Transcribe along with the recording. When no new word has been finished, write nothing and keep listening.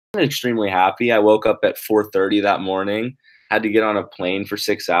extremely happy. I woke up at 4:30 that morning, had to get on a plane for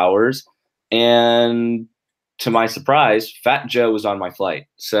 6 hours, and to my surprise, Fat Joe was on my flight.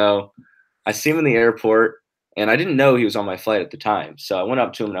 So I see him in the airport, and I didn't know he was on my flight at the time. So I went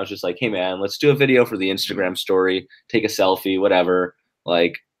up to him and I was just like, "Hey man, let's do a video for the Instagram story, take a selfie, whatever.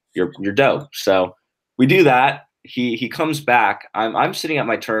 Like you're dope." So we do that. He comes back. I'm sitting at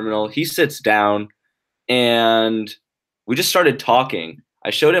my terminal. He sits down, and we just started talking. I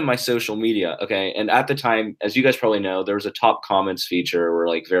showed him my social media, okay, and at the time, as you guys probably know, there was a top comments feature where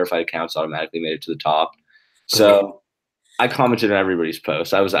like verified accounts automatically made it to the top. So I commented on everybody's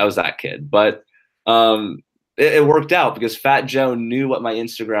post. I was that kid, but um, it worked out because Fat Joe knew what my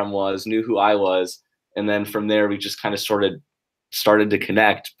Instagram was, knew who I was, and then from there we just kind of started to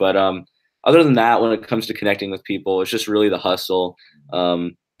connect. But other than that, when it comes to connecting with people, it's just really the hustle.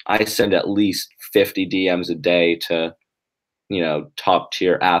 I send at least 50 DMs a day to top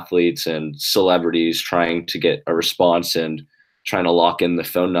tier athletes and celebrities trying to get a response and trying to lock in the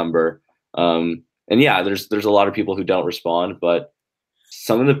phone number. And yeah, there's a lot of people who don't respond, but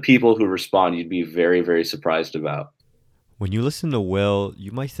some of the people who respond, you'd be very, very surprised about. When you listen to Will,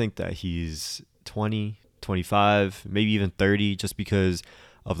 you might think that he's 20, 25, maybe even 30, just because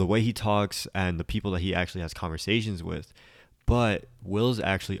of the way he talks and the people that he actually has conversations with. But Will's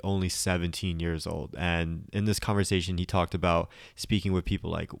actually only 17 years old. And in this conversation, he talked about speaking with people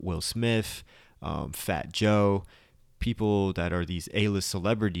like Will Smith, Fat Joe, people that are these A-list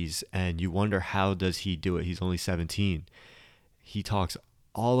celebrities. And you wonder, how does he do it? He's only 17. He talks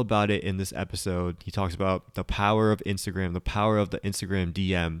all about it in this episode. He talks about the power of Instagram, the power of the Instagram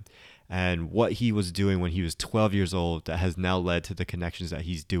DM, and what he was doing when he was 12 years old that has now led to the connections that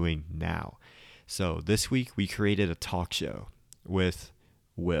he's doing now. So this week we created a talk show with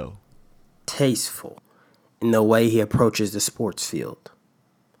Will. Tasteful in the way he approaches the sports field.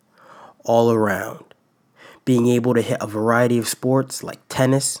 All around, being able to hit a variety of sports like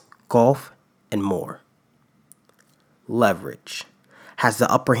tennis, golf, and more. Leverage. Has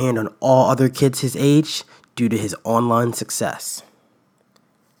the upper hand on all other kids his age due to his online success.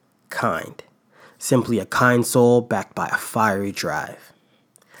 Kind. Simply a kind soul backed by a fiery drive.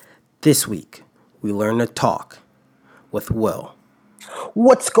 This week, we learn to talk with Will.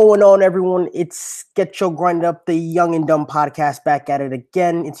 What's going on, everyone? It's Get Your Grind Up, the Young and Dumb podcast, back at it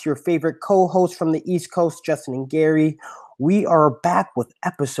again. It's your favorite co-host from the East Coast, Justin and Gary. We are back with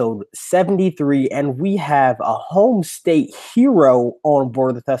episode 73, and we have a home state hero on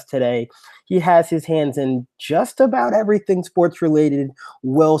board with us today. He has his hands in just about everything sports related.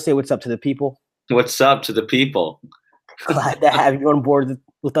 Will, say what's up to the people. What's up to the people? Glad to have you on board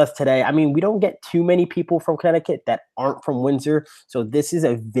with us today. I mean, we don't get too many people from Connecticut that aren't from Windsor, so this is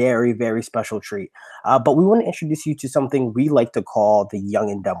a very, very special treat. But we want to introduce you to something we like to call the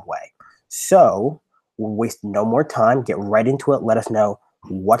Young and Dumb way. So we'll waste no more time. Get right into it. Let us know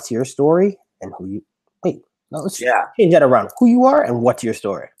what's your story and who you. Wait, no, let's change that around. Who you are and what's your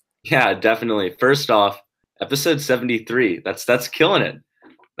story. Yeah, definitely. First off, episode 73. That's killing it.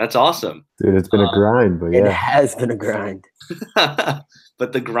 That's awesome. Dude, it's been a grind, but yeah. It has been a grind.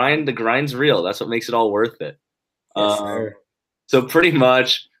 But the grind's real. That's what makes it all worth it. Yes, sir. So pretty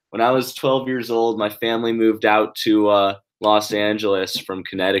much when I was 12 years old, my family moved out to Los Angeles from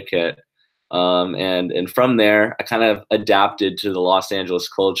Connecticut. And from there, I kind of adapted to the Los Angeles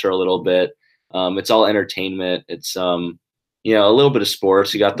culture a little bit. It's all entertainment. It's, a little bit of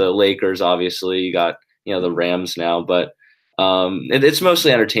sports. You got the Lakers, obviously. You got, the Rams now. But it's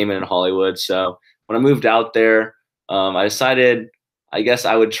mostly entertainment in Hollywood. So when I moved out there, I decided, I guess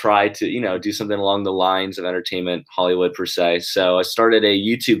I would try to, do something along the lines of entertainment Hollywood per se. So I started a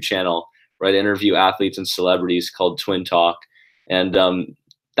YouTube channel where I'd interview athletes and celebrities called Twin Talk. And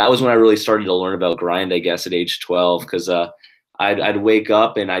that was when I really started to learn about grind, I guess, at age 12, because I'd wake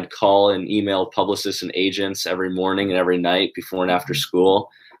up and I'd call and email publicists and agents every morning and every night before and after school,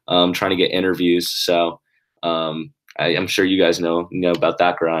 trying to get interviews. So I'm sure you guys know about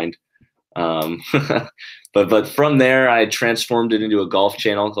that grind. But from there, I transformed it into a golf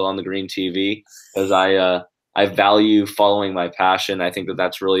channel called On the Green TV, because I value following my passion. I think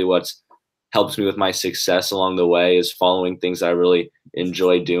that's really what's helps me with my success along the way, is following things I really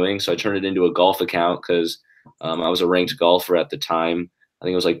enjoy doing. So I turned it into a golf account because I was a ranked golfer at the time. I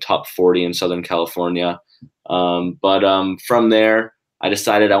think it was like top 40 in Southern California. But from there, I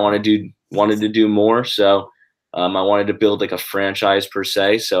decided I wanted to do more. So I wanted to build like a franchise per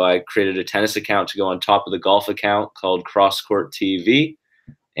se. So I created a tennis account to go on top of the golf account called Cross Court TV.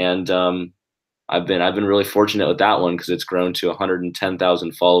 And I've been really fortunate with that one because it's grown to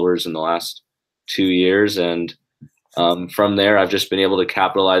 110,000 followers in the last 2 years. And From there, I've just been able to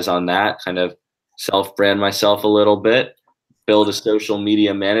capitalize on that, kind of self-brand myself a little bit, build a social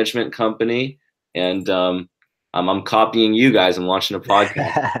media management company, and I'm copying you guys. I'm launching a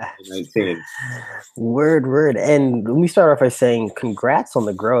podcast in 2019. Word. And let me start off by saying congrats on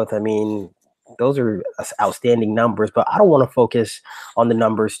the growth. I mean, those are outstanding numbers, but I don't want to focus on the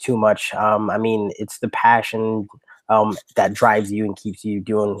numbers too much. I mean, it's the passion that drives you and keeps you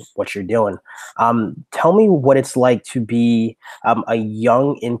doing what you're doing. Tell me what it's like to be a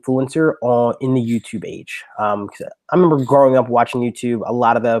young influencer in the YouTube age. 'Cause I remember growing up watching YouTube. A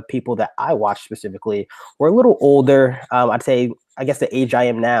lot of the people that I watched specifically were a little older. I'd say, I guess, the age I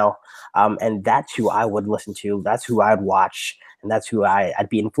am now. And that's who I would listen to. That's who I'd watch, and that's who I'd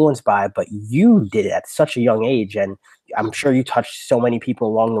be influenced by. But you did it at such a young age, and I'm sure you touched so many people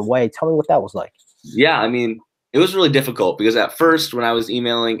along the way. Tell me what that was like. Yeah, I mean, it was really difficult because at first, when I was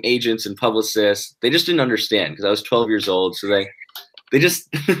emailing agents and publicists, they just didn't understand because I was 12 years old. So they just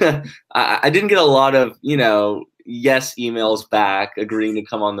I didn't get a lot of yes emails back agreeing to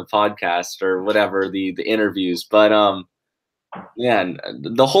come on the podcast or whatever the interviews, but yeah,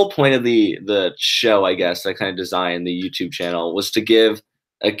 the whole point of the show, I guess, I kind of designed the YouTube channel was to give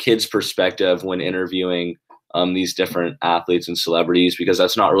a kid's perspective when interviewing these different athletes and celebrities, because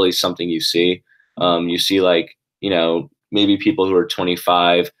that's not really something you see. You see, like, maybe people who are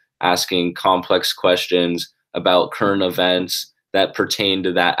 25 asking complex questions about current events that pertain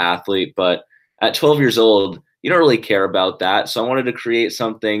to that athlete. But at 12 years old, you don't really care about that. So I wanted to create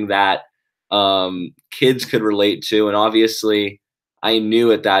something that kids could relate to. And obviously, I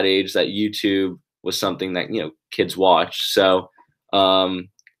knew at that age that YouTube was something that, kids watch. So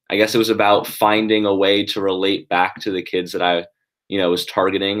I guess it was about finding a way to relate back to the kids that I, was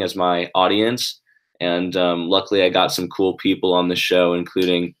targeting as my audience. And luckily, I got some cool people on the show,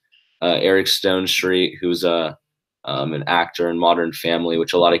 including Eric Stone Street, who's an actor in Modern Family,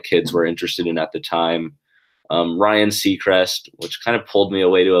 which a lot of kids were interested in at the time. Ryan Seacrest, which kind of pulled me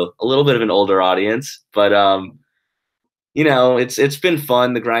away to a little bit of an older audience. But, it's been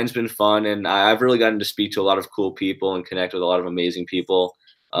fun. The grind's been fun. And I've really gotten to speak to a lot of cool people and connect with a lot of amazing people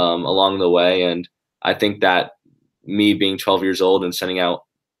along the way. And I think that me being 12 years old and sending out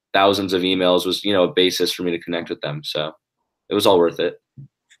thousands of emails was, a basis for me to connect with them. So it was all worth it.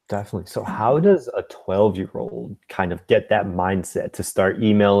 Definitely. So how does a 12-year-old kind of get that mindset to start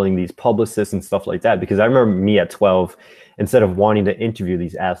emailing these publicists and stuff like that? Because I remember me at 12, instead of wanting to interview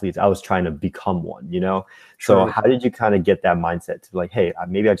these athletes, I was trying to become one, So how did you kind of get that mindset to be like, hey,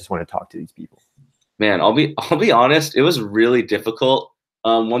 maybe I just want to talk to these people? Man, I'll be honest, it was really difficult.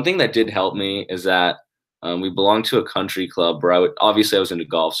 One thing that did help me is that we belonged to a country club where I was into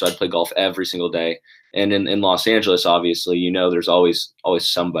golf, so I'd play golf every single day. And in Los Angeles, obviously, there's always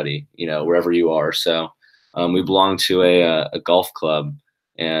somebody, wherever you are. So we belonged to a golf club,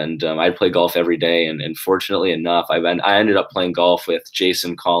 and I'd play golf every day. And fortunately enough, I ended up playing golf with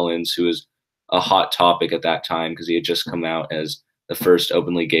Jason Collins, who was a hot topic at that time because he had just come out as the first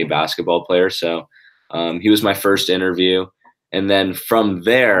openly gay basketball player. So he was my first interview. And then from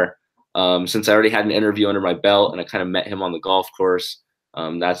there, since I already had an interview under my belt and I kind of met him on the golf course,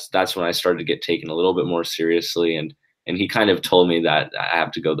 that's when I started to get taken a little bit more seriously. And he kind of told me that I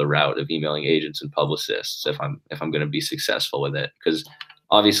have to go the route of emailing agents and publicists if I'm going to be successful with it, because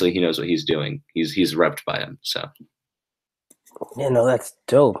obviously he knows what he's doing. He's repped by him. So. That's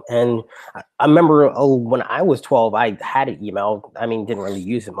dope. And I remember when I was 12, I had an email. I mean, didn't really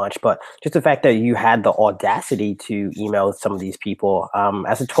use it much, but just the fact that you had the audacity to email some of these people,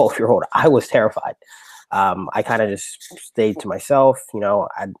 as a 12-year-old, I was terrified. I kind of just stayed to myself.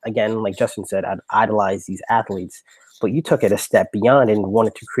 Again, like Justin said, I'd idolize these athletes, but you took it a step beyond and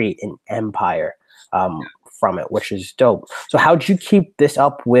wanted to create an empire from it, which is dope. So how'd you keep this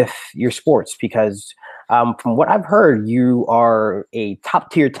up with your sports? Because from what I've heard, you are a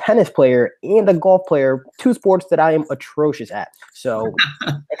top tier tennis player and a golf player, two sports that I am atrocious at. So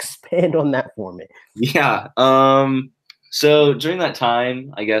expand on that for me. Yeah. So during that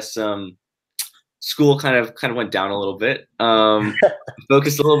time, I guess school kind of went down a little bit.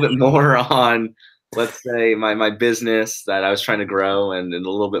 Focused a little bit more on, let's say, my business that I was trying to grow, and a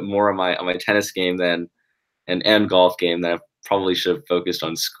little bit more on my tennis game and golf game that I probably should have focused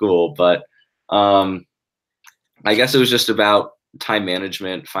on school. But I guess it was just about time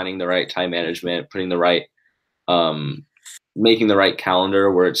management, finding the right time management, putting the right, making the right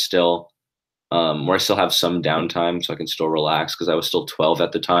calendar where it's still, where I still have some downtime so I can still relax, because I was still 12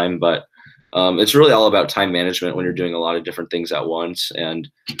 at the time. But it's really all about time management when you're doing a lot of different things at once. And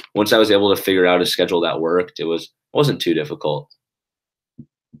once I was able to figure out a schedule that worked, it wasn't too difficult.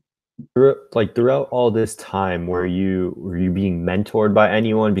 Throughout all this time, were you being mentored by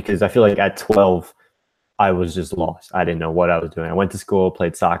anyone? Because I feel like at 12, I was just lost. I didn't know what I was doing. I went to school,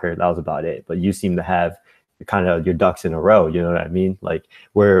 played soccer, that was about it. But you seem to have kind of your ducks in a row. You know what I mean? Like,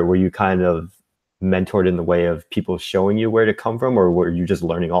 where were you kind of mentored in the way of people showing you where to come from, or were you just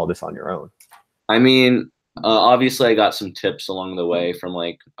learning all this on your own? I mean, obviously, I got some tips along the way from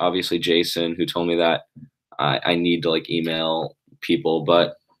like obviously Jason, who told me that I need to like email people.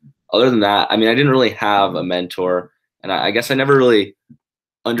 But other than that, I mean, I didn't really have a mentor, and I guess I never really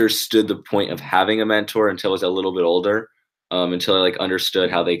understood the point of having a mentor until I was a little bit older, until I like understood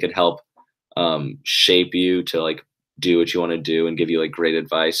how they could help shape you to like do what you want to do and give you like great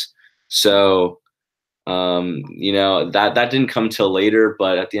advice. So that didn't come till later,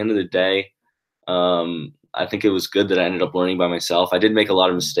 but at the end of the day, I think it was good that I ended up learning by myself. I did make a lot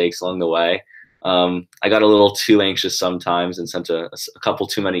of mistakes along the way. I got a little too anxious sometimes and sent a couple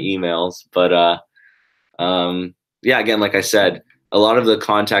too many emails, but yeah, again, like I said, a lot of the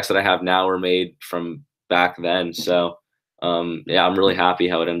contacts that I have now were made from back then. So yeah, I'm really happy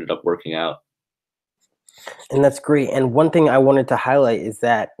how it ended up working out. And that's great. And one thing I wanted to highlight is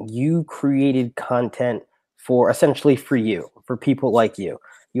that you created content for essentially for you, for people like you.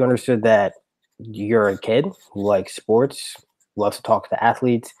 You understood that you're a kid who likes sports, loves to talk to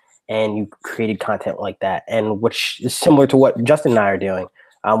athletes, and you created content like that. And which is similar to what Justin and I are doing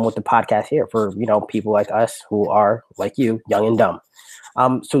with the podcast here for, people like us who are like you, young and dumb.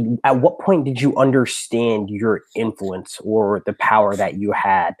 So at what point did you understand your influence or the power that you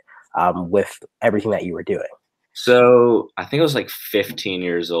had with everything that you were doing? So I think I was like 15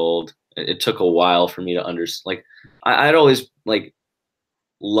 years old. It took a while for me to understand. Like I'd always like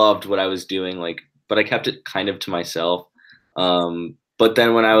loved what I was doing, like, but I kept it kind of to myself. But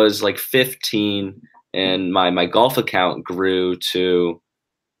then when I was like 15 and my golf account grew to,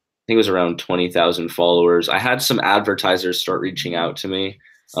 I think it was around 20,000 followers, I had some advertisers start reaching out to me.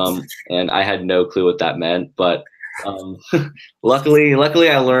 And I had no clue what that meant, but um, luckily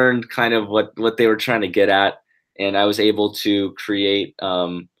I learned kind of what they were trying to get at, and I was able to create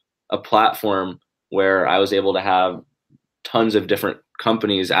a platform where I was able to have tons of different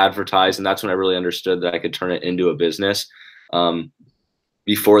companies advertise, and that's when I really understood that I could turn it into a business. Um,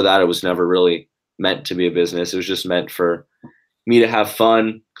 Before that, it was never really meant to be a business. It was just meant for me to have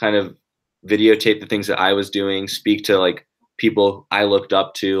fun, kind of videotape the things that I was doing, speak to like people I looked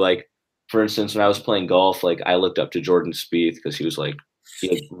up to. Like, for instance, when I was playing golf, like I looked up to Jordan Spieth because he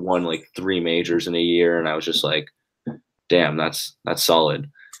had won like 3 majors in a year, and I was just like, damn, that's solid.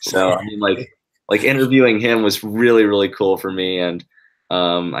 So I mean, like interviewing him was really really cool for me, and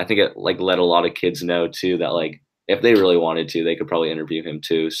I think it like let a lot of kids know too that like if they really wanted to, they could probably interview him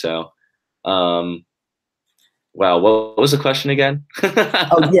too. So, wow, what was the question again?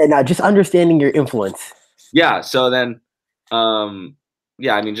 Oh yeah, now just understanding your influence. Yeah. So then,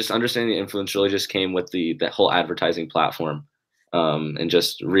 yeah, I mean, just understanding the influence really just came with that whole advertising platform, and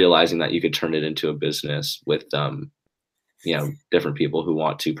just realizing that you could turn it into a business with, different people who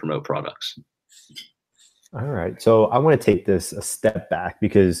want to promote products. All right. So I want to take this a step back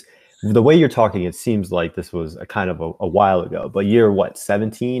because the way you're talking, it seems like this was a kind of a while ago, but you're what,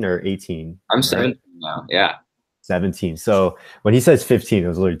 17 or 18? I'm Right? 17 now. Yeah. 17. So when he says 15, it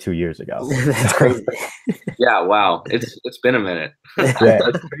was literally 2 years ago. That's crazy. Yeah. Wow. It's been a minute. Yeah,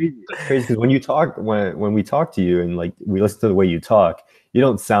 it's crazy. It's crazy because when we talk to you and like we listen to the way you talk, you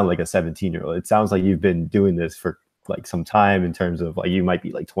don't sound like a 17-year-old. It sounds like you've been doing this for like some time in terms of like you might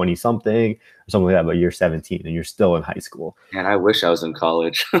be like 20 something or something like that, but you're 17 and you're still in high school. And I wish I was in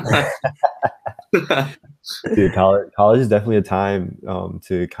college. Dude, college is definitely a time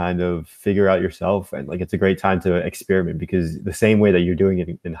to kind of figure out yourself, and like it's a great time to experiment because the same way that you're doing it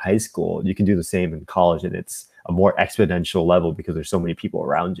in high school, you can do the same in college, and it's a more exponential level because there's so many people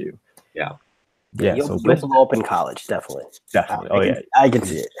around you. Yeah. Yeah, you'll blow up in college, definitely. Definitely. I can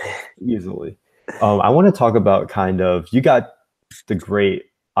see it easily. I want to talk about kind of you got the great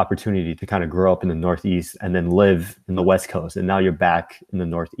opportunity to kind of grow up in the Northeast and then live in the West Coast, and now you're back in the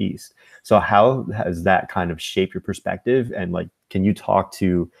Northeast. So how has that kind of shaped your perspective? And like, can you talk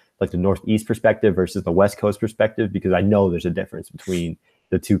to like the Northeast perspective versus the West Coast perspective? Because I know there's a difference between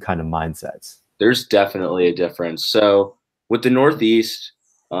the two kind of mindsets. There's definitely a difference. So with the Northeast,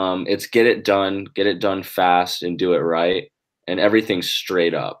 it's get it done fast and do it right, and everything's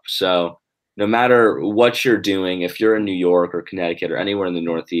straight up. So no matter what you're doing, if you're in New York or Connecticut or anywhere in the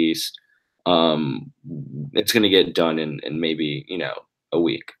Northeast, it's going to get done in maybe, a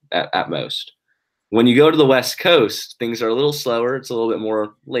week at most. When you go to the West Coast, things are a little slower. It's a little bit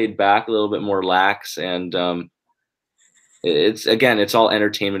more laid back, a little bit more lax. And it's all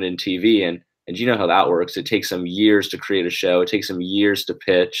entertainment and TV, and you know how that works. It takes some years to create a show. It takes some years to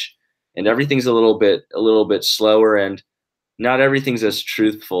pitch, and everything's a little bit slower, and not everything's as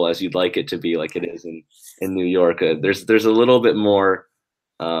truthful as you'd like it to be, like it is in New York. There's a little bit more.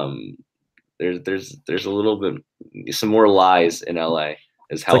 Um, there's a little bit some more lies in LA.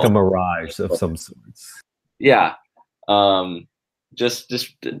 Is It's like a mirage of some sorts. Yeah.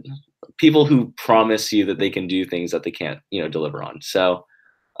 Just people who promise you that they can do things that they can't, deliver on. So,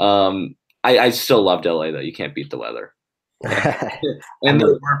 I still loved LA though. You can't beat the weather. And there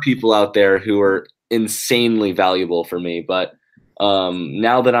were people out there who are insanely valuable for me, but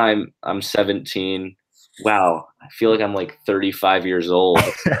now that I'm 17, wow, I feel like I'm like 35 years old.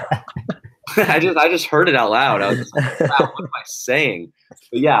 I just heard it out loud. I was just like, wow, what am I saying?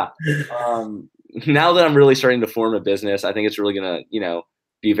 But yeah, now that I'm really starting to form a business, I think it's really gonna,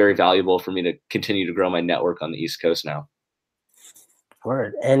 be very valuable for me to continue to grow my network on the East Coast now.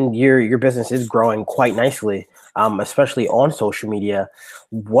 Word. And your business is growing quite nicely, especially on social media.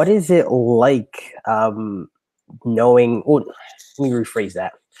 What is it like knowing? Well, let me rephrase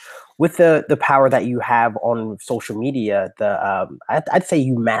that. With the power that you have on social media, I'd say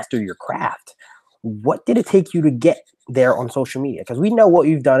you master your craft. What did it take you to get there on social media? Because we know what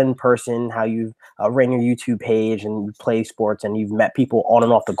you've done in person, how you've ran your YouTube page and you play sports and you've met people on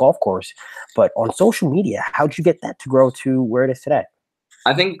and off the golf course. But on social media, how'd you get that to grow to where it is today?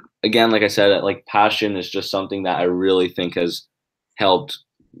 I think, again, like I said, like passion is just something that I really think has helped,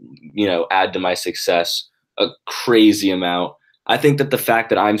 add to my success a crazy amount. I think that the fact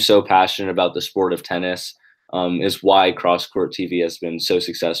that I'm so passionate about the sport of tennis is why Cross Court TV has been so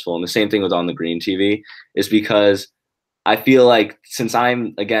successful. And the same thing with On the Green TV is because I feel like since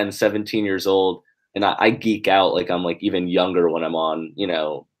I'm, again, 17 years old and I geek out, like I'm like even younger when I'm on,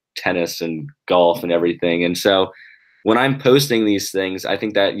 tennis and golf and everything. And so when I'm posting these things, I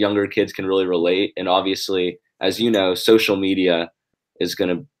think that younger kids can really relate. And obviously, as you know, social media is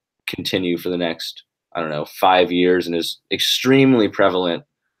going to continue for the next, 5 years and is extremely prevalent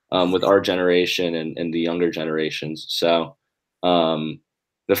with our generation and the younger generations. So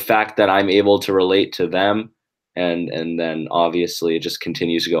the fact that I'm able to relate to them and then obviously it just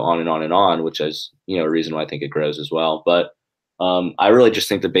continues to go on and on and on, which is, a reason why I think it grows as well. But I really just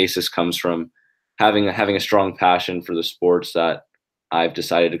think the basis comes from having a strong passion for the sports that I've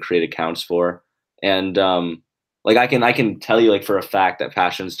decided to create accounts for. And like I can tell you like for a fact that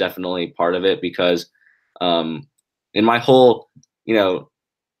passion is definitely part of it because in my whole,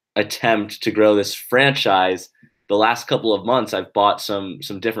 attempt to grow this franchise, the last couple of months I've bought some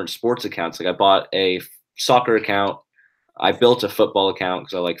different sports accounts. Like I bought a soccer account, I built a football account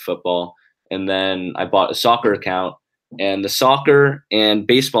because I like football, and then I bought a soccer account. And the soccer and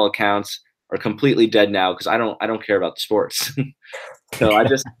baseball accounts are completely dead now because I don't care about the sports. So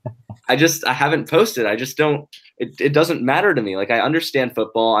I haven't posted. I just don't. It doesn't matter to me. Like I understand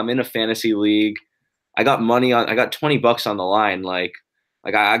football. I'm in a fantasy league. I got $20 on the line. Like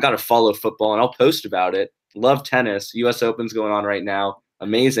I got to follow football and I'll post about it. Love tennis. U.S. Open's going on right now.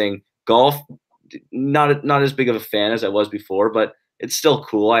 Amazing. Golf, not as big of a fan as I was before, but it's still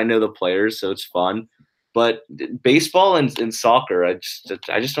cool. I know the players, so it's fun. But baseball and soccer, I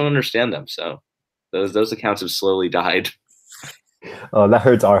just don't understand them. So those accounts have slowly died. Oh, that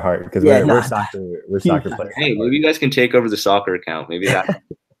hurts our heart because we're soccer players. Hey, maybe you guys can take over the soccer account. Maybe that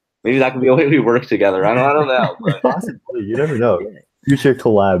can be a way we work together. I don't know. But. Possibly, you never know. Future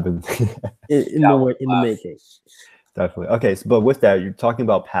collab in the making. Definitely. Okay, but with that, you're talking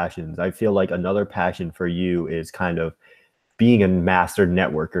about passions. I feel like another passion for you is kind of being a master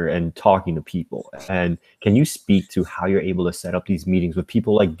networker and talking to people. And can you speak to how you're able to set up these meetings with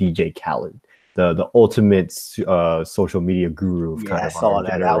people like DJ Khaled, the ultimate social media guru of kind of our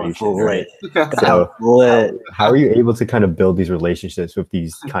generation? Right? So how are you able to kind of build these relationships with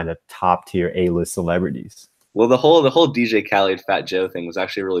these kind of top tier A-list celebrities? Well, the whole DJ Khaled Fat Joe thing was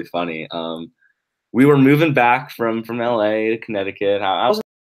actually really funny. We were moving back from LA to Connecticut. I wasn't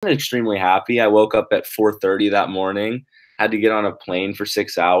extremely happy. I woke up at 4:30 that morning, had to get on a plane for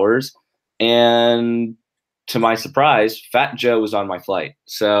 6 hours, and to my surprise, Fat Joe was on my flight.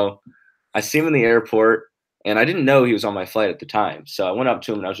 So I see him in the airport, and I didn't know he was on my flight at the time. So I went up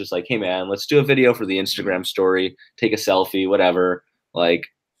to him and I was just like, "Hey man, let's do a video for the Instagram story, take a selfie, whatever. Like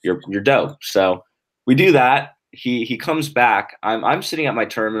you're dope." So we do that. He comes back. I'm sitting at my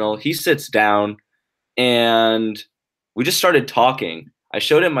terminal. He sits down, and we just started talking. I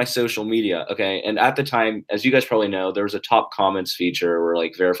showed him my social media, okay? And at the time, as you guys probably know, there was a top comments feature where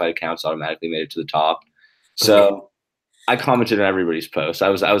like verified accounts automatically made it to the top. So I commented on everybody's post. I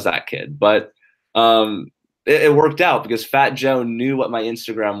was that kid. But it worked out because Fat Joe knew what my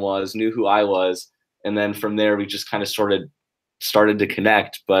Instagram was, knew who I was, and then from there we just kind of started to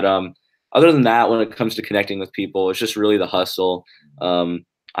connect. But other than that, when it comes to connecting with people, it's just really the hustle.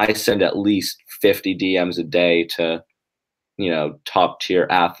 I send at least 50 DMs a day to, top tier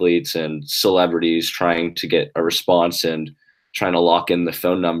athletes and celebrities trying to get a response and trying to lock in the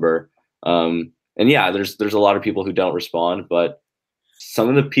phone number. And yeah, there's a lot of people who don't respond, but some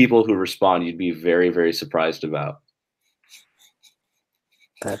of the people who respond, you'd be very, very surprised about.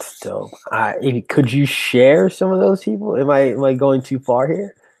 That's dope. Could you share some of those people? Am I going too far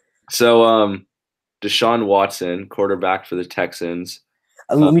here? So Deshaun Watson, quarterback for the Texans.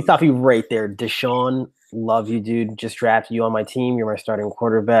 Let me stop you right there. Deshaun, love you, dude. Just drafted you on my team. You're my starting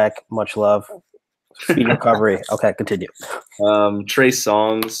quarterback. Much love. Speedy recovery. Okay, continue. Trey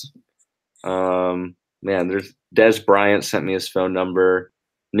Songz. Man, there's Des Bryant sent me his phone number.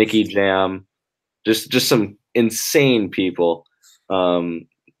 Nicky Jam. Just some insane people.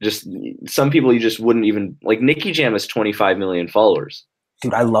 Just some people you just wouldn't even like. Nicky Jam has 25 million followers.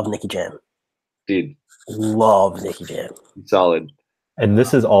 Dude, I love Nicky Jam. Dude, love Nicky Jam. Solid. And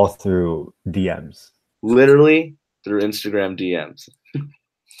this is all through DMs. Literally through Instagram DMs.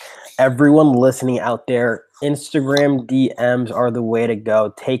 Everyone listening out there, Instagram DMs are the way to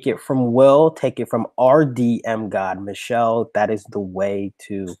go. Take it from Will. Take it from our DM god, Michelle. That is the way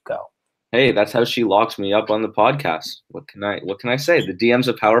to go. Hey, that's how she locks me up on the podcast. What can I say? The DM's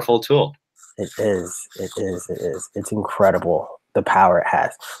a powerful tool. It is. It's incredible the power it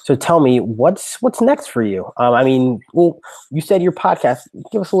has. So tell me, what's next for you? You said your podcast.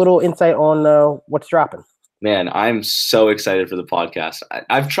 Give us a little insight on what's dropping. Man, I'm so excited for the podcast.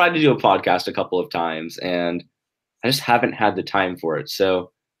 I've tried to do a podcast a couple of times, and I just haven't had the time for it.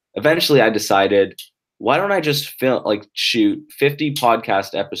 So eventually I decided, why don't I just shoot 50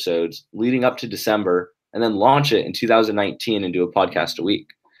 podcast episodes leading up to December and then launch it in 2019 and do a podcast a week.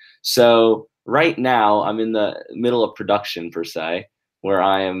 So right now I'm in the middle of production per se, where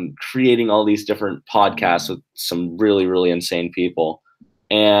I am creating all these different podcasts with some really, really insane people.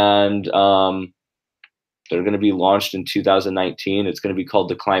 And they're going to be launched in 2019. It's going to be called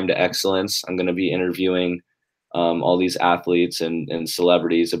The Climb to Excellence. I'm going to be interviewing all these athletes and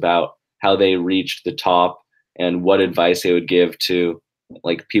celebrities about how they reached the top and what advice they would give to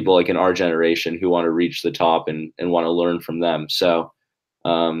people in our generation who want to reach the top and want to learn from them. So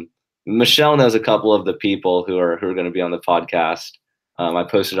Michelle knows a couple of the people who are going to be on the podcast. I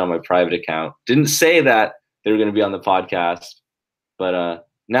posted on my private account. Didn't say that they were going to be on the podcast, but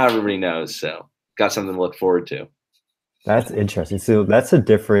now everybody knows. So got something to look forward to. That's interesting. So that's a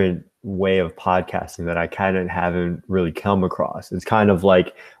different way of podcasting that I kind of haven't really come across. It's kind of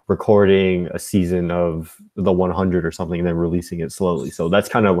like recording a season of the 100 or something and then releasing it slowly. So that's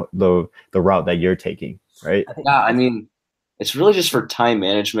kind of the route that you're taking, right? Yeah, I mean, it's really just for time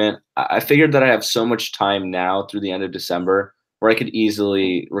management. I figured that I have so much time now through the end of December where I could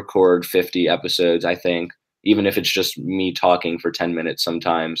easily record 50 episodes, I think, even if it's just me talking for 10 minutes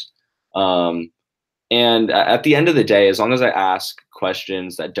sometimes. And at the end of the day, as long as I ask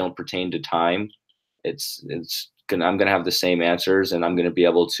questions that don't pertain to time, I'm gonna have the same answers, and I'm gonna be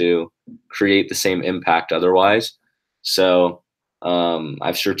able to create the same impact otherwise. So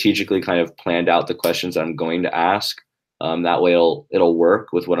I've strategically kind of planned out the questions that I'm going to ask. That way, it'll work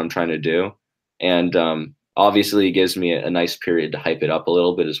with what I'm trying to do, and obviously, it gives me a nice period to hype it up a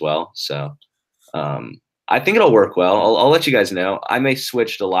little bit as well. So I think it'll work well. I'll let you guys know. I may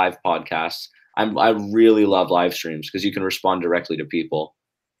switch to live podcasts. I really love live streams because you can respond directly to people.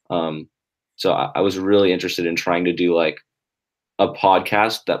 So I was really interested in trying to do a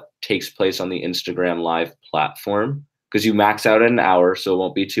podcast that takes place on the Instagram live platform because you max out at an hour, so it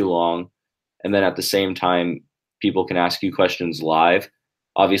won't be too long. And then at the same time, people can ask you questions live.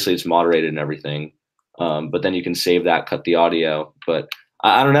 Obviously, it's moderated and everything, but then you can save that, cut the audio. But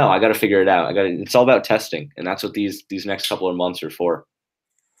I don't know. I got to figure it out. It's all about testing, and that's what these next couple of months are for.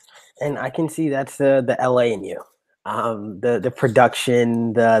 And I can see that's the LA in you, the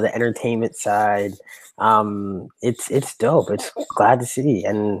production, the entertainment side. It's dope. It's glad to see,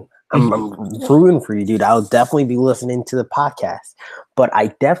 and I'm rooting for you, dude. I'll definitely be listening to the podcast. But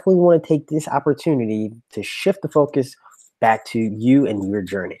I definitely want to take this opportunity to shift the focus back to you and your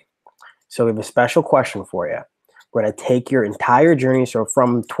journey. So we have a special question for you. We're going to take your entire journey. So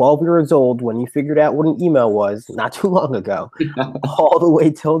from 12 years old, when you figured out what an email was, not too long ago, all the way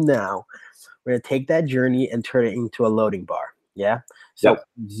till now, we're going to take that journey and turn it into a loading bar. Yeah. So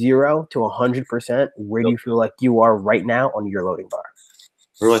 0 to 100%, where do you feel like you are right now on your loading bar?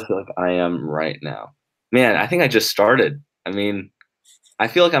 Where do I feel like I am right now? Man, I think I just started. I mean, I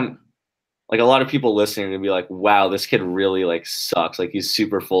feel like I'm like a lot of people listening are gonna be like, wow, this kid really like sucks. Like he's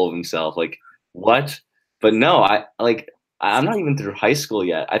super full of himself. Like what? But no, I'm not even through high school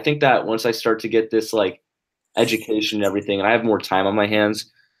yet. I think that once I start to get this like education and everything, and I have more time on my hands,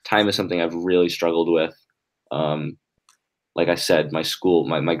 time is something I've really struggled with. Um, like I said,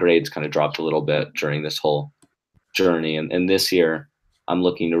 my grades kind of dropped a little bit during this whole journey, and this year I'm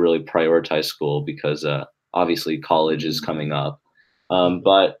looking to really prioritize school because obviously college is coming up.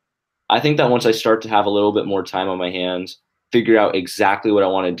 But I think that once I start to have a little bit more time on my hands, figure out exactly what I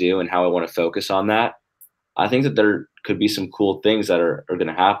want to do and how I want to focus on that, I think that there could be some cool things that are going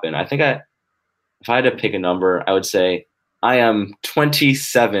to happen. If I had to pick a number, I would say I am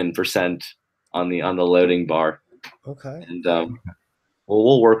 27% on the loading bar, Okay. and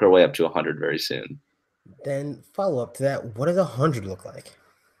we'll work our way up to 100 very soon. Then follow up to that, what does 100 look like?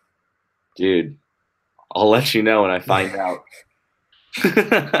 Dude, I'll let you know when I find out.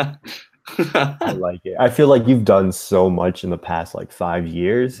 I like it. I feel like you've done so much in the past like 5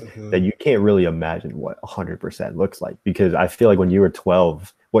 years that you can't really imagine what 100% looks like, because I feel like when you were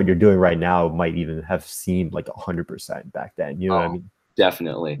 12, what you're doing right now might even have seemed like 100% back then. You know what I mean?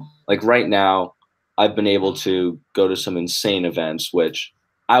 Definitely. Like right now, I've been able to go to some insane events, which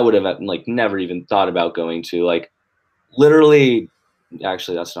I would have like never even thought about going to. Like literally,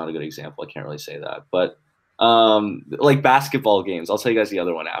 actually, that's not a good example. I can't really say that, but like basketball games. I'll tell you guys the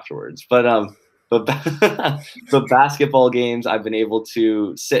other one afterwards. But but basketball games, I've been able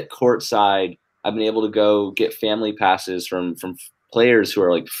to sit courtside. I've been able to go get family passes from players who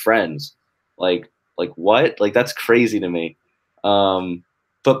are like friends. Like what? Like that's crazy to me.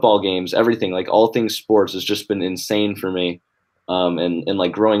 Football games, everything, like all things sports has just been insane for me. And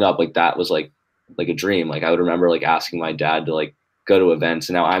like growing up, like that was like a dream. Like I would remember like asking my dad to like go to events,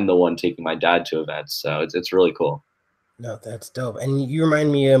 and now I'm the one taking my dad to events. So it's really cool. No, that's dope. And you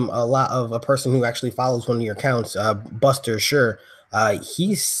remind me a lot of a person who actually follows one of your accounts, Buster. Sure.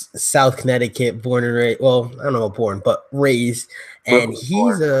 He's South Connecticut, born and raised. Well, I don't know, born, but raised. And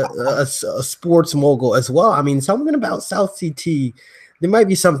he's a sports mogul as well. I mean, something about South CT, there might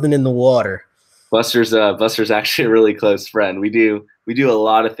be something in the water. Buster's actually a really close friend. We do a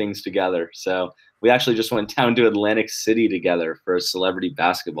lot of things together. So we actually just went down to Atlantic City together for a celebrity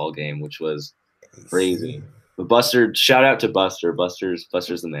basketball game, which was crazy. But Buster, shout out to Buster. Buster's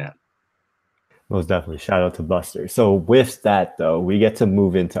the man. Most definitely. Shout out to Buster. So with that, though, we get to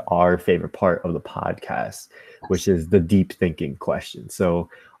move into our favorite part of the podcast, which is the deep thinking question. So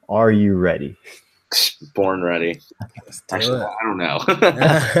are you ready? Born ready. Actually, I don't know.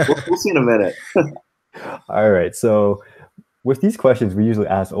 We'll see in a minute. All right. So with these questions, we usually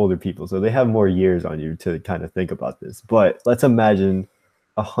ask older people, so they have more years on you to kind of think about this. But let's imagine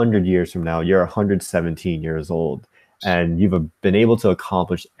 100 years from now, you're 117 years old, and you've been able to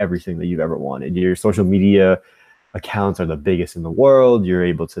accomplish everything that you've ever wanted. Your social media accounts are the biggest in the world. You're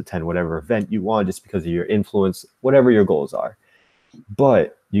able to attend whatever event you want just because of your influence, whatever your goals are.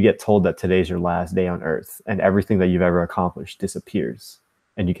 But you get told that today's your last day on Earth, and everything that you've ever accomplished disappears.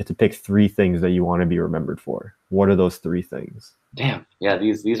 And you get to pick 3 things that you want to be remembered for. What are those 3 things? Damn. Yeah,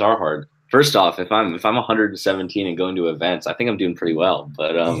 these are hard. First off, if I'm 117 and going to events, I think I'm doing pretty well.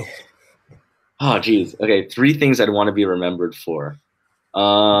 But oh geez. Okay, 3 things I'd want to be remembered for.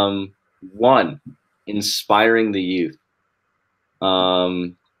 1, inspiring the youth.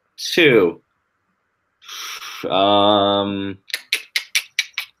 2,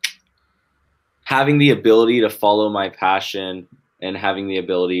 having the ability to follow my passion and having the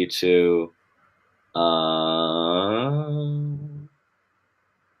ability to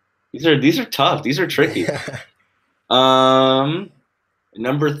these are tough. These are tricky. Number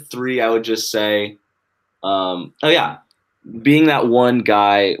 3, I would just say, being that one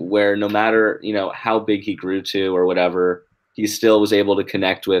guy where no matter, how big he grew to or whatever, he still was able to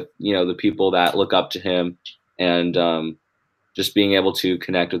connect with, the people that look up to him, and just being able to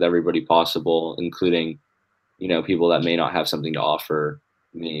connect with everybody possible, including, people that may not have something to offer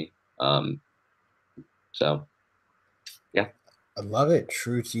me. So, yeah. I love it.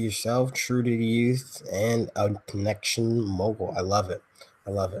 True to yourself, true to the youth, and a connection mogul. I love it.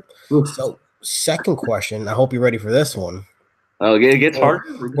 Oof. So, second question. I hope you're ready for this one. Oh, it gets hard.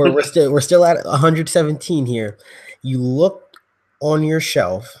 We're still at 117 here. You look on your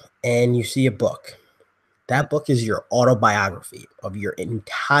shelf and you see a book. That book is your autobiography of your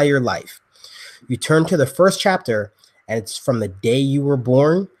entire life. You turn to the first chapter, and it's from the day you were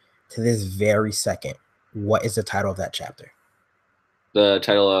born to this very second. What is the title of that chapter? The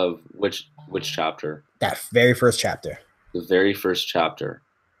title of which chapter? That very first chapter. The very first chapter.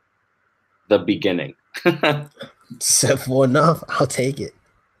 The beginning. Simple enough. I'll take it.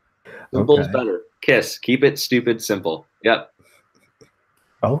 Simple's Okay. better. Kiss. Keep it stupid simple. Yep.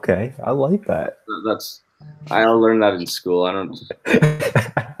 Okay. I like that. That's I learned that in school. I don't.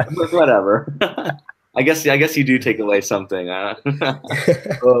 Whatever. I guess you do take away something. Oh,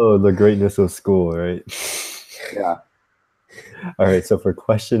 the greatness of school, right? Yeah. All right. So for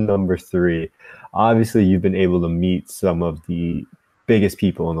question number 3, obviously you've been able to meet some of the biggest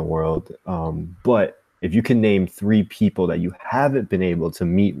people in the world. But if you can name 3 people that you haven't been able to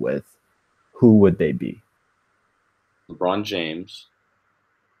meet with, who would they be? LeBron James.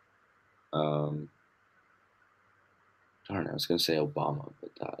 Darn, I was gonna say Obama,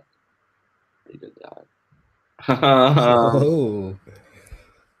 but that he did that.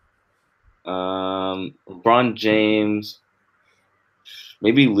 Oh, LeBron James,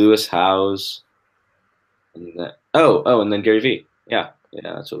 maybe Lewis Howes, and then and then Gary V. Yeah,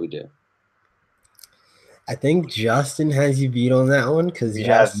 that's what we do. I think Justin has you beat on that one because We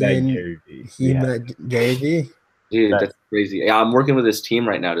have met Justin, Gary Vee. he met Gary Vee. Dude, That- that's crazy. Yeah, I'm working with his team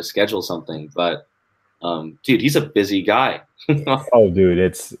right now to schedule something, but dude, he's a busy guy. Oh, dude,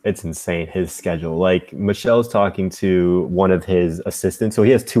 it's insane his schedule. Like Michelle's talking to one of his assistants, so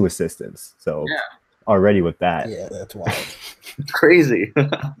he has 2 assistants. So already with that, Yeah, that's wild. It's crazy.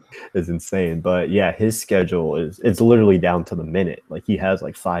 is insane. But yeah, his schedule it's literally down to the minute. Like he has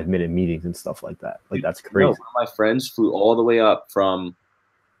like 5-minute meetings and stuff like that. Like that's crazy. One of my friends flew all the way up from.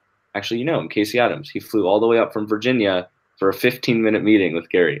 Actually, you know him, Casey Adams. He flew all the way up from Virginia for a 15-minute meeting with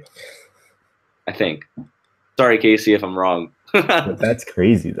Gary. I think. Sorry, Casey, if I'm wrong. But that's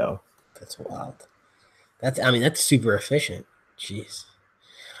crazy though. That's wild. That's super efficient. Jeez.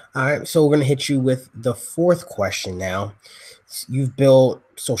 All right, so we're gonna hit you with the 4th question now. You've built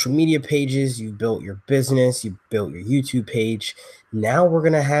social media pages, you've built your business, you built your YouTube page. Now we're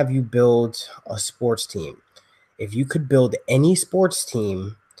gonna have you build a sports team. If you could build any sports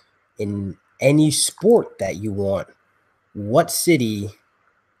team in any sport that you want, what city,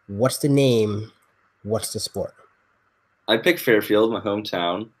 what's the name, what's the sport? I picked Fairfield, my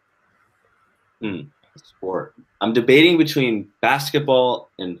hometown. Sport. I'm debating between basketball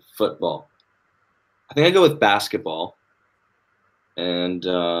and football. I think I go with basketball, and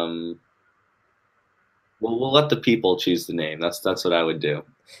we'll let the people choose the name. That's what I would do.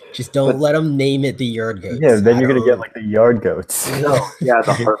 Just don't let them name it the Yard Goats. Yeah, then you're gonna get like the yard goats. No, yeah,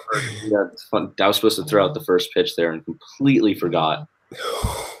 the Hartford. Yeah, it's fun. I was supposed to throw out the first pitch there and completely forgot.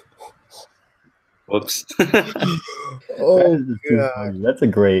 Whoops. Oh, That's a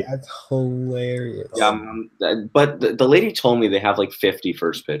great. that's hilarious. Yeah, but the lady told me they have like 50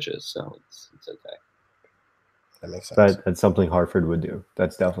 first pitches, so it's okay. That makes sense. That's something Hartford would do.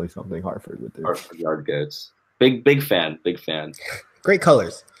 That's definitely something Hartford would do. Hartford Yard Goats. Big fan. Great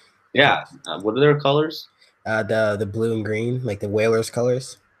colors. Yeah. What are their colors? The blue and green, like the Whalers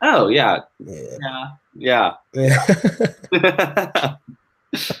colors. Oh yeah. Yeah.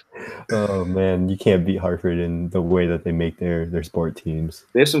 Oh man, you can't beat Hartford in the way that they make their sport teams.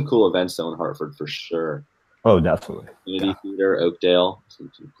 They have some cool events though in Hartford for sure. Oh, definitely. Community Theater, Oakdale,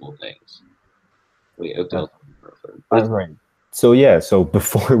 some cool things. Wait, Oakdale, Hartford. All right. So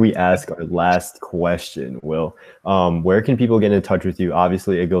before we ask our last question, Will, where can people get in touch with you?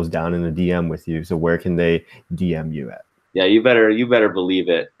 Obviously, it goes down in the DM with you. So where can they DM you at? Yeah, you better believe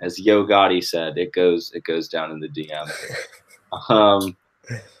it. As Yo Gotti said, it goes down in the DM.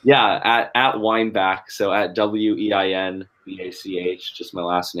 Yeah, at Weinbach, so at WEINBACH, just my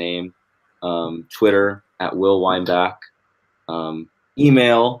last name. Twitter at Will Weinbach.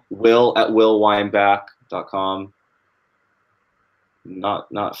 Email will@willweinbach.com.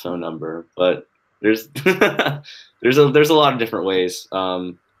 Not phone number, but there's there's a lot of different ways.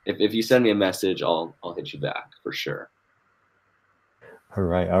 If you send me a message, I'll hit you back for sure. All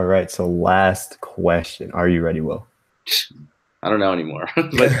right. So last question. Are you ready, Will? I don't know anymore.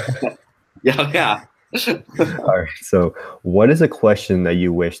 But yeah. All right. So what is a question that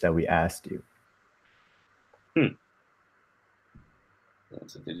you wish that we asked you?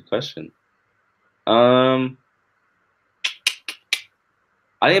 That's a good question. I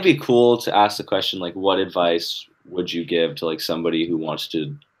think it'd be cool to ask the question like, what advice would you give to like somebody who wants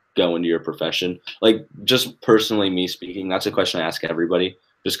to go into your profession? Like, just personally, me speaking, that's a question I ask everybody.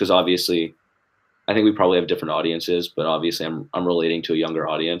 Just because obviously, I think we probably have different audiences, but obviously, I'm relating to a younger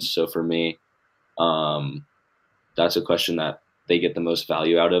audience. So for me, that's a question that they get the most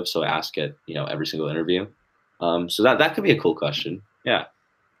value out of. So I ask it, every single interview. So that could be a cool question. Yeah.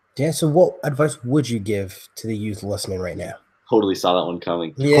 Yeah. So what advice would you give to the youth listening right now? Totally saw that one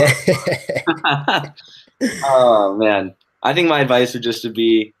coming. Yeah. Oh man, I think my advice would just to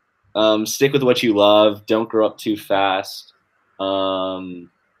be stick with what you love. Don't grow up too fast.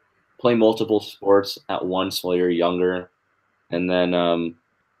 play multiple sports at once while you're younger, and then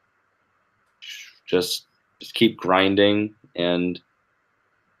just keep grinding and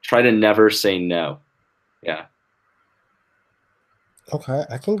try to never say no. Yeah. Okay,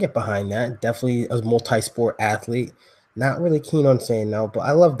 I can get behind that. Definitely a multi-sport athlete. Not really keen on saying no, but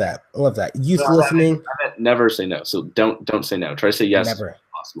I love that. I love that. Youth listening. I meant never say no. So don't say no. Try to say yes. Never.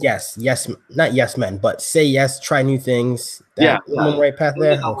 Possible. Yes, not yes men, but say yes, try new things. That right path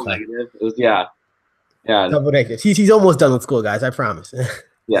there. Okay. Yeah. Double negatives. He's almost done with school, guys. I promise.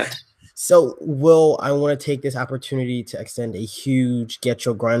 Yes. So, Will, I want to take this opportunity to extend a huge Get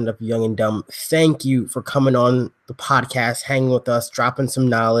Your Grind Up Young and Dumb. Thank you for coming on the podcast, hanging with us, dropping some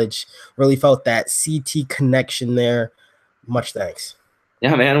knowledge. Really felt that CT connection there. Much thanks.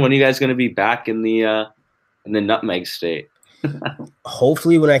 Yeah, man. When are you guys going to be back in the nutmeg state?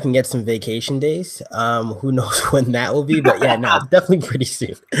 Hopefully when I can get some vacation days. Who knows when that will be, but yeah, no, definitely pretty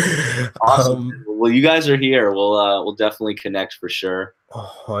soon. Awesome. Well, you guys are here. We'll definitely connect for sure.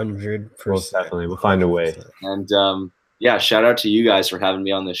 100%. Most definitely. We'll find a way. And yeah, shout out to you guys for having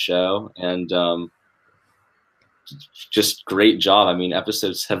me on this show, and just great job. I mean,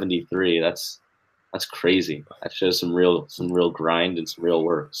 episode 73, that's crazy. That shows some real grind and some real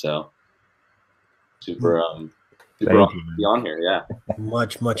work. So super be on here. Yeah.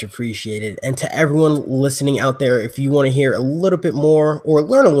 Much appreciated. And to everyone listening out there, if you want to hear a little bit more or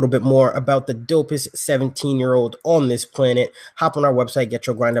learn a little bit more about the dopest 17-year-old on this planet, hop on our website,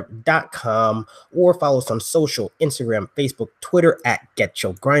 getyourgrindup.com, or follow us on social, Instagram, Facebook, Twitter at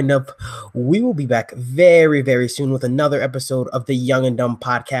getyourgrindup. We will be back very, very soon with another episode of the Young and Dumb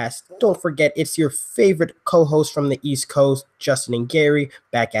podcast. Don't forget, it's your favorite co-host from the East Coast, Justin and Gary,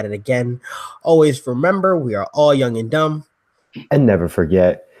 back at it again. Always remember, we are all young and dumb. And never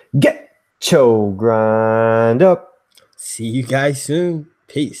forget, get your grind up. See you guys soon.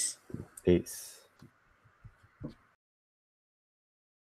 Peace. Peace.